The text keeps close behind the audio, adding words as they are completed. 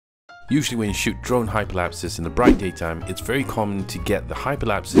Usually when you shoot drone hyperlapses in the bright daytime, it's very common to get the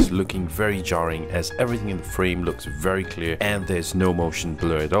hyperlapses looking very jarring as everything in the frame looks very clear and there's no motion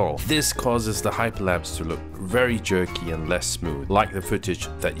blur at all. This causes the hyperlapse to look very jerky and less smooth, like the footage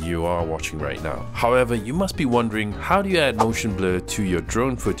that you are watching right now. However, you must be wondering, how do you add motion blur to your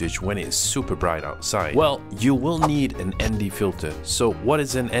drone footage when it's super bright outside? Well, you will need an ND filter. So what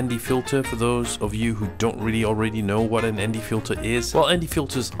is an ND filter for those of you who don't really already know what an ND filter is? Well, ND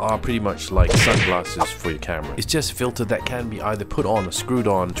filters are pretty much like sunglasses for your camera. It's just a filter that can be either put on or screwed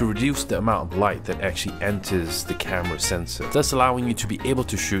on to reduce the amount of light that actually enters the camera sensor, thus allowing you to be able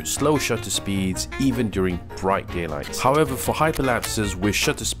to shoot slow shutter speeds even during bright daylight. However, for hyperlapses with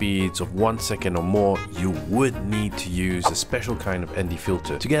shutter speeds of 1 second or more, you would need to use a special kind of ND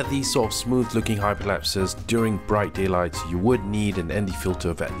filter. To get these sort of smooth looking hyperlapses during bright daylight, you would need an ND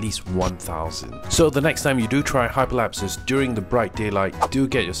filter of at least 1000. So the next time you do try hyperlapses during the bright daylight, do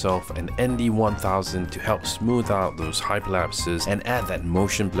get yourself an ND 1000 to help smooth out those hyperlapses and add that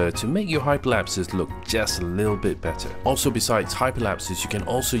motion blur to make your hyperlapses look just a little bit better. Also, besides hyperlapses, you can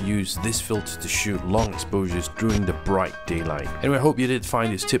also use this filter to shoot long exposures during the bright daylight. Anyway, I hope you did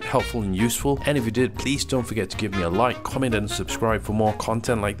find this tip helpful and useful, and if you did, please don't forget to give me a like, comment and subscribe for more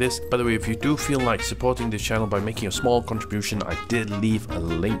content like this. By the way, if you do feel like supporting this channel by making a small contribution, I did leave a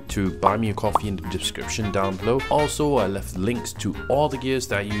link to buy me a coffee in the description down below. Also, I left links to all the gears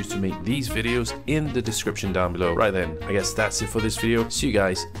that I use to make these videos in the description down below. Right then, I guess that's it for this video. See you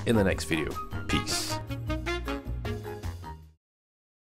guys in the next video. Peace.